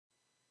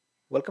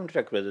Welcome to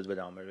Tech Brothers with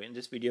Amir. In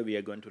this video, we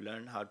are going to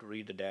learn how to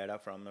read the data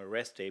from a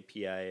REST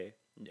API,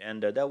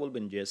 and that will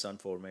be in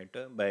JSON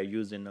format by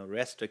using a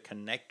REST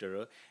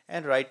connector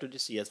and write to the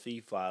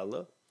CSV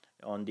file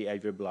on the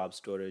Azure Blob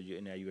storage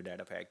in Azure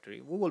Data Factory.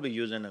 We will be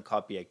using a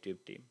copy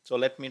activity. So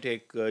let me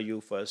take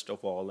you first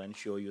of all and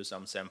show you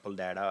some sample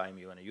data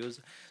I'm going to use.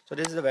 So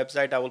this is the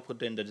website I will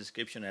put in the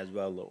description as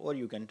well, or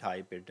you can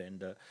type it in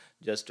the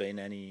just in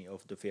any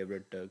of the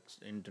favorite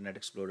Internet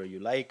Explorer you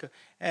like.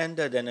 And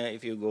then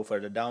if you go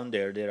further down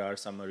there are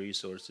some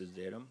resources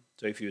there.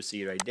 So if you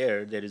see right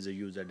there is a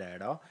user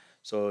data.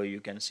 So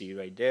you can see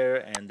right there,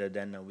 and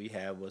then we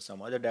have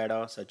some other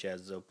data such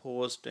as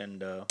post,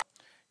 and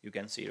you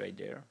can see right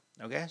there.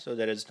 Okay, so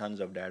there is tons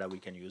of data we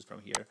can use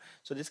from here.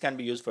 So this can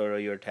be used for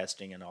your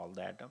testing and all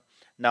that.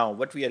 Now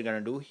what we are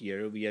going to do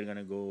here, we are going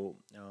to go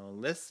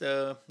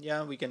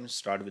yeah, we can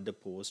start with the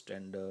post,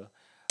 and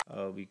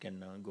we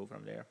can go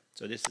from there.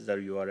 So this is the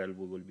URL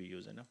we will be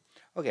using.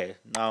 Okay,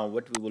 now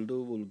what we will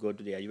do, we'll go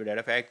to the Azure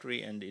Data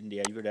Factory, and in the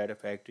Azure Data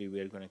Factory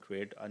we are going to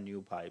create a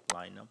new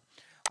pipeline.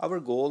 Our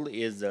goal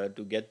is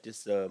to get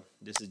this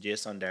is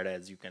JSON data,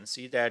 as you can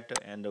see that,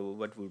 and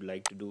what we would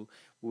like to do,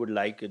 we would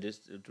like this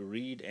to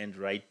read and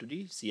write to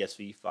the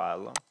CSV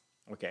file.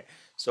 Okay,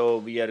 so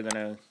we are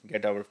gonna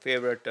get our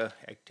favorite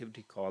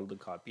activity called the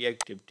copy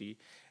activity,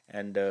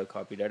 and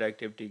copy data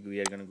activity.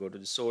 We are gonna go to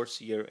the source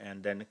here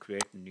and then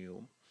create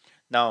new.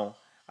 Now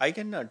I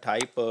can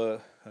type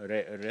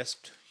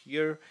rest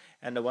here,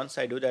 and once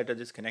I do that,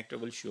 this connector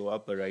will show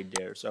up right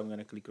there. So I'm going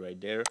to click right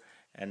there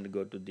and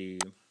go to the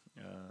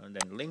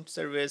then linked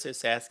service.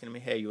 It's asking me,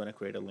 hey, you want to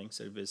create a link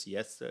service?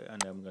 Yes,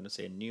 and I'm going to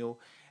say new.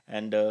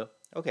 And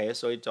okay,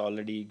 so it's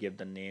already give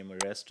the name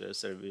rest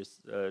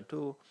service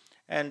 2,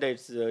 and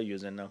it's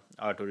using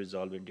auto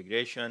resolve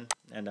integration,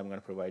 and I'm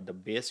going to provide the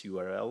base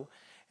URL.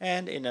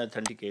 And in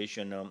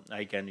authentication,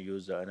 I can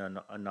use an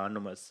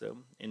anonymous.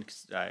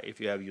 If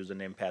you have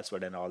username,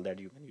 password, and all that,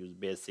 you can use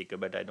basic,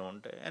 but I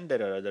don't. And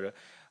there are other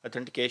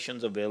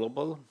authentications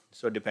available.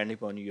 So depending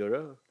upon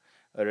your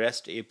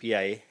REST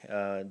API,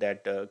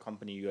 that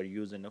company you are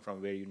using,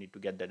 from where you need to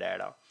get the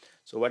data.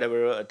 So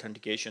whatever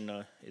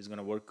authentication is going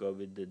to work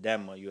with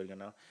them, you are going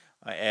to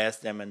ask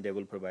them, and they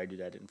will provide you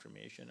that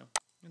information.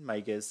 In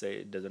my case,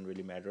 it doesn't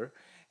really matter.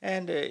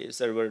 And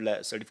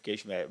server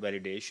certification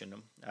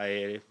validation,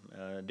 I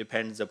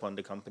depends upon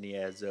the company.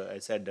 As I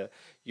said,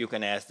 you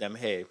can ask them,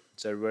 hey,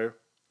 server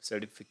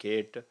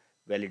certificate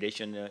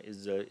validation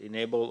is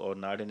enable or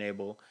not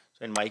enable.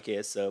 So in my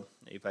case,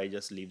 if I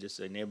just leave this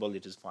enable,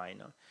 it is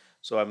fine.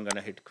 So I'm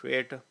gonna hit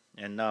create,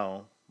 and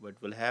now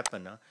what will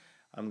happen,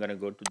 I'm gonna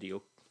go to the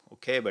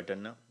OK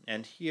button,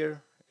 and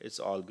here it's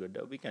all good.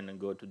 We can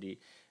go to the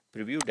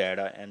preview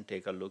data and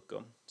take a look.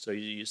 So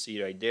you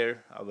see right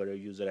there, our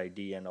user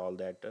ID and all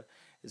that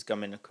is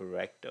coming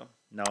correct.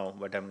 Now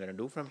what I'm going to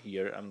do from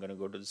here, I'm going to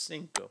go to the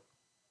sync.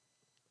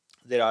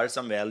 There are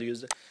some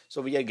values,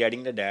 so we are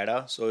getting the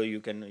data, so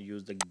you can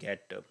use the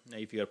get.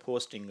 If you are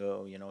posting,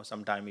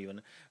 sometime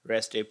even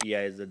REST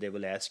APIs, they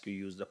will ask you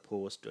use the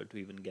post to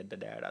even get the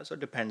data. So it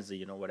depends,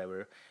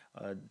 whatever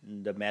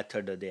the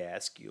method they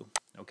ask you.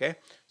 Okay,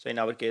 so in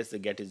our case the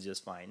get is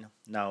just fine.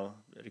 Now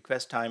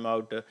request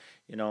timeout,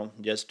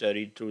 just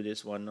read through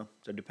this one.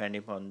 So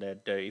depending upon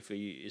that, if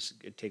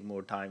it take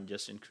more time,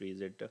 just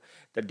increase it.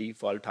 The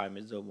default time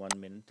is 1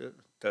 minute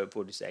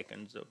 40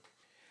 seconds.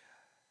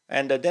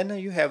 And then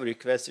you have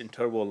request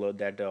interval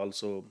that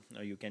also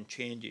you can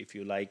change if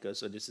you like.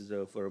 So this is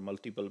for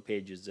multiple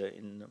pages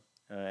in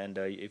and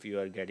if you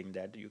are getting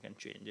that, you can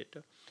change it.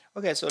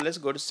 Okay, so let's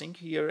go to sync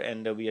here,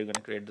 and we are going to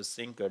create the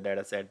sync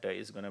data set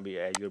is going to be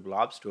Azure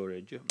Blob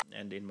storage,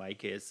 and in my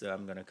case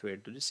I'm going to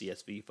create to the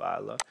CSV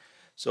file.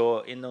 So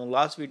in the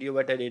last video,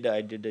 what I did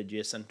a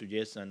JSON to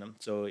JSON.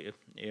 So if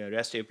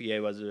REST API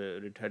was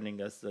returning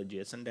us the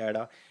JSON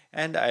data,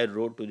 and I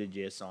wrote to the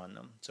JSON.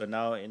 So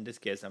now in this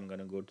case, I'm going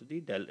to go to the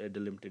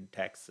delimited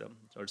text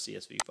or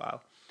CSV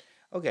file.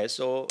 Okay,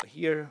 so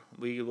here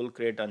we will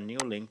create a new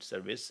linked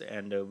service,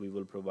 and we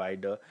will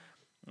provide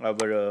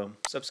our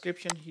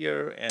subscription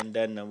here, and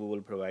then we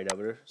will provide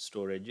our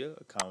storage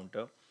account.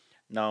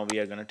 Now we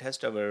are going to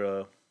test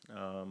our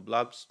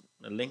blobs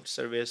linked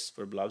service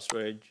for blob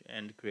storage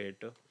and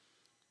create.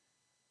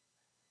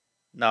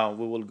 Now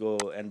we will go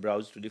and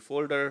browse to the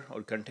folder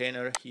or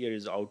container. Here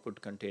is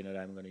output container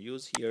I'm going to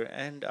use here,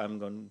 and I'm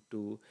going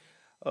to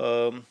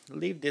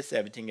leave this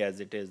everything as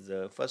it is.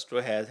 First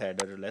row has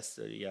header. Let's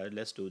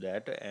do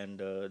that, and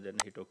then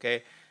hit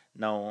OK.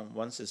 Now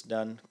once it's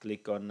done,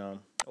 click on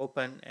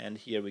open, and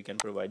here we can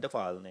provide the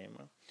file name.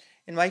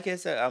 In my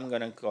case, I'm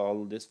gonna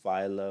call this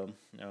file.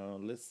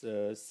 Let's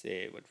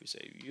say what we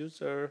say,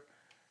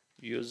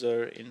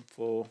 user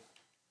info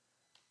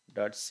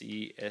dot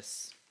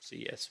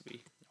csv.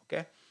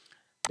 Okay,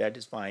 that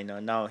is fine.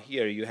 Now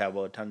here you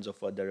have tons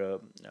of other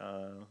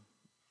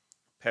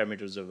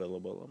parameters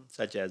available,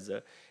 such as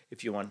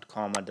if you want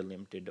comma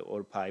delimited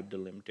or pipe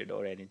delimited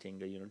or anything,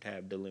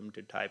 tab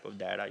delimited type of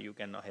data, you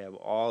can have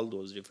all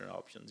those different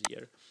options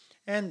here.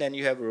 And then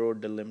you have row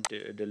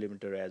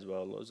delimiter as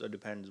well. So it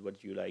depends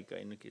what you like.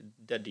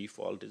 The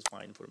default is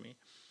fine for me.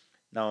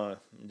 Now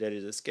there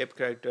is a skip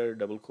character,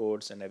 double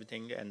quotes, and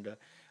everything. And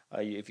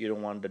if you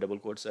don't want the double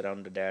quotes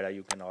around the data,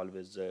 you can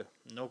always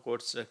no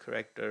quotes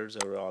characters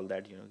or all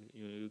that.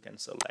 You can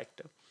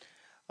select.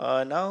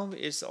 Now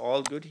it's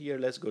all good here.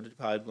 Let's go to the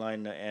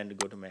pipeline and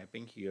go to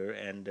mapping here,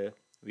 and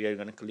we are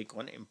going to click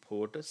on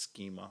import a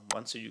schema.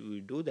 Once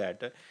you do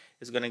that,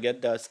 it's going to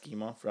get the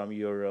schema from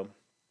your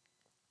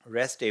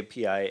REST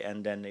API,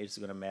 and then it's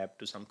going to map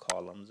to some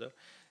columns.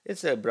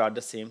 It's brought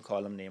the same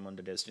column name on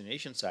the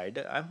destination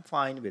side. I'm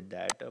fine with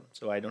that,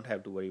 so I don't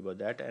have to worry about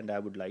that, and I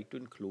would like to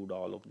include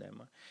all of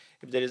them.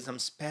 If there is some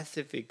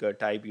specific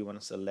type you want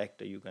to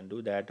select, you can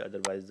do that.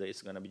 Otherwise,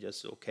 it's going to be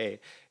just okay.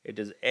 It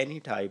is any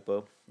type,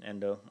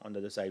 and on the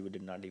other side, we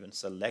did not even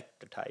select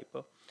the type.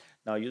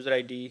 Now user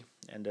ID,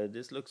 and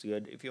this looks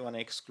good. If you want to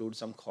exclude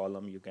some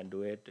column, you can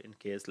do it. In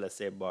case, let's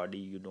say body,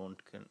 you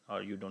don't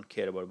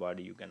care about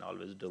body, you can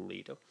always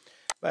delete.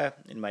 But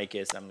in my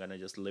case, I'm gonna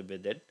just live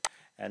with it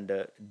and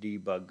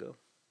debug.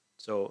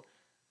 So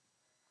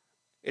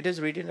it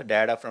is reading the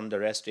data from the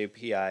REST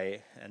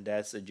API, and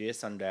that's the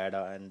JSON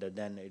data, and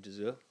then it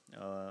is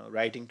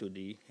writing to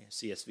the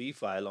CSV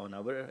file on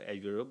our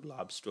Azure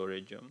Blob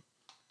storage.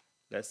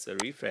 Let's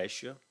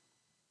refresh.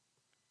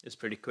 It's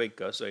pretty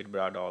quick, so it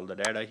brought all the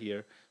data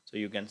here, so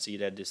you can see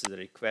that this is a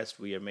request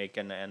we are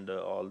making, and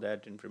all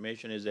that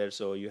information is there.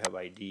 So you have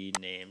ID,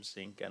 name,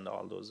 sync, and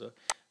all those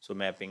so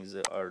mappings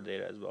are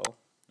there as well.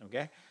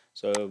 Okay,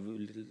 so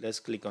let's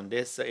click on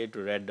this. It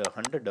read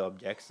 100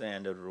 objects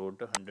and wrote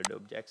 100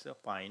 objects.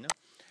 Fine.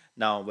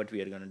 Now what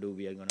we are going to do,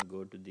 we are going to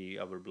go to the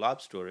our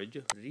blob storage,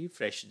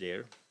 refresh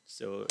there.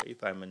 So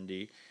if I'm in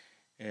the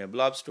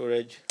blob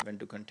storage, went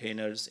to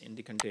containers, in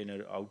the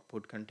container,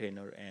 output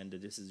container, and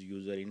this is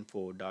user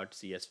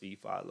info.csv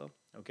file.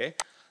 Okay,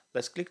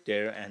 let's click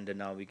there, and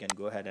now we can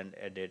go ahead and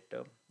edit,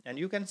 and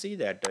you can see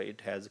that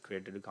it has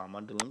created a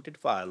comma delimited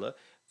file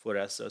for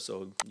us.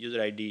 So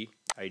user ID,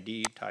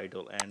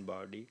 title, and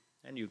body,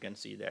 and you can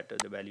see that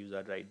the values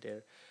are right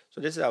there.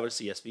 So this is our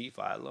CSV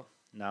file.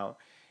 Now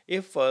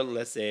if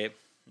let's say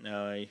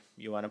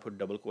you want to put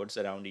double quotes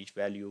around each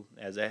value,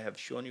 as I have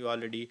shown you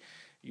already,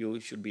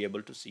 you should be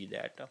able to see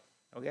that.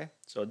 Okay,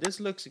 so this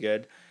looks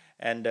good,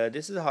 and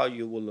this is how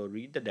you will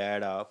read the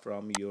data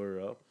from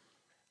your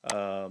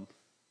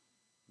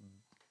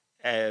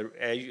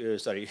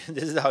sorry,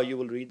 this is how you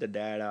will read the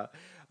data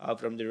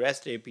from the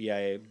REST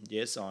API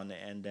JSON,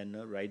 and then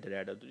write the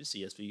data to the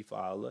CSV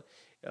file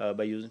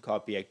by using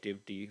copy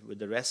activity with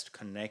the REST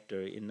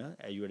connector in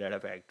Azure Data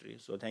Factory.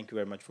 So thank you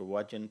very much for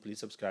watching. Please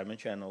subscribe my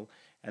channel,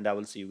 and I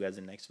will see you guys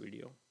in the next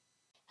video.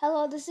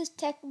 Hello, this is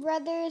Tech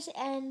Brothers,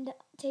 and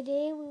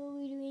today we will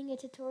be doing a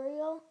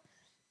tutorial.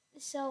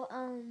 So,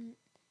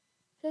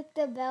 click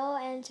the bell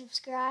and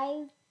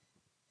subscribe,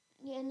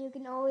 and you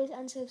can always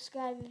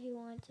unsubscribe if you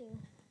want to.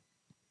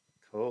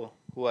 Cool.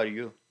 Who are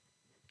you?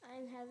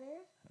 I'm Heather.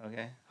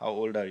 Okay. How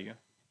old are you?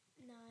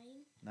 9.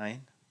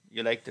 9.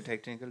 You like the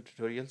technical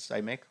tutorials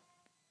I make?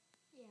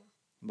 Yeah.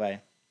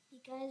 Bye.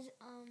 Because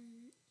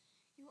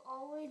you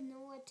always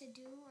know what to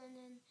do, and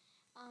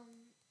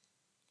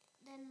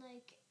then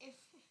like if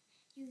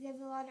you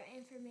give a lot of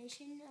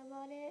information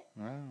about it.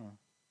 Ah,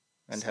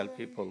 and so help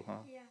then, people, huh?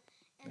 Yeah,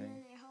 and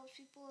then it helps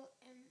people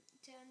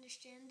to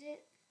understand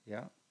it.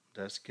 Yeah,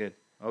 that's good.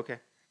 Okay.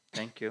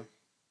 Thank you.